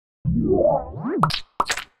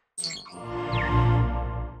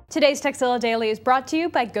Today's Tekzilla Daily is brought to you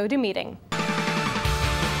by GoToMeeting.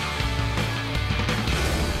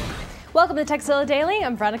 Welcome to Tekzilla Daily,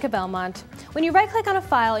 I'm Veronica Belmont. When you right-click on a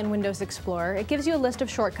file in Windows Explorer, it gives you a list of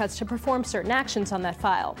shortcuts to perform certain actions on that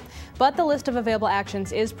file. But the list of available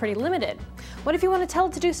actions is pretty limited. What if you want to tell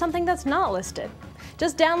it to do something that's not listed?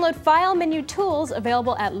 Just download File Menu Tools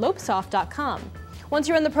available at lopesoft.com. Once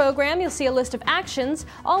you're in the program, you'll see a list of actions,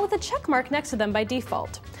 all with a check mark next to them by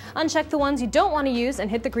default. Uncheck the ones you don't want to use and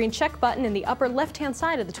hit the green check button in the upper left-hand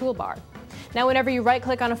side of the toolbar. Now whenever you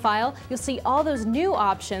right-click on a file, you'll see all those new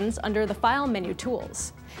options under the File Menu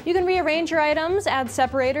Tools. You can rearrange your items, add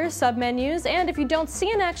separators, submenus, and if you don't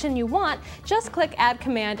see an action you want, just click Add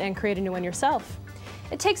Command and create a new one yourself.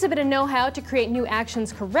 It takes a bit of know-how to create new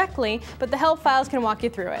actions correctly, but the help files can walk you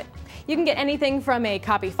through it. You can get anything from a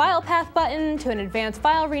copy file path button to an advanced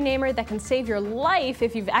file renamer that can save your life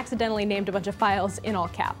if you've accidentally named a bunch of files in all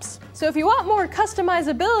caps. So if you want more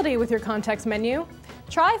customizability with your context menu,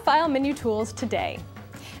 try File Menu Tools today.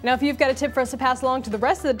 Now if you've got a tip for us to pass along to the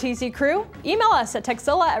rest of the TC crew, email us at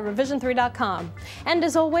tekzilla@revision3.com. And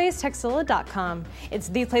as always, tekzilla.com. It's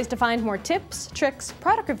the place to find more tips, tricks,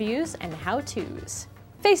 product reviews, and how-tos.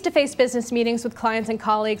 Face-to-face business meetings with clients and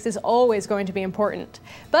colleagues is always going to be important.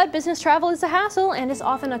 But business travel is a hassle and is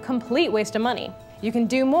often a complete waste of money. You can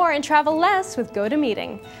do more and travel less with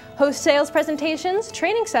GoToMeeting. Host sales presentations,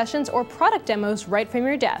 training sessions, or product demos right from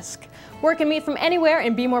your desk. Work and meet from anywhere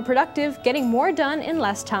and be more productive, getting more done in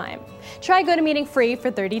less time. Try GoToMeeting free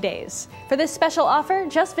for 30 days. For this special offer,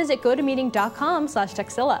 just visit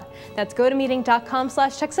gotomeeting.com/Tekzilla. That's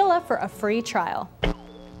gotomeeting.com/Tekzilla for a free trial.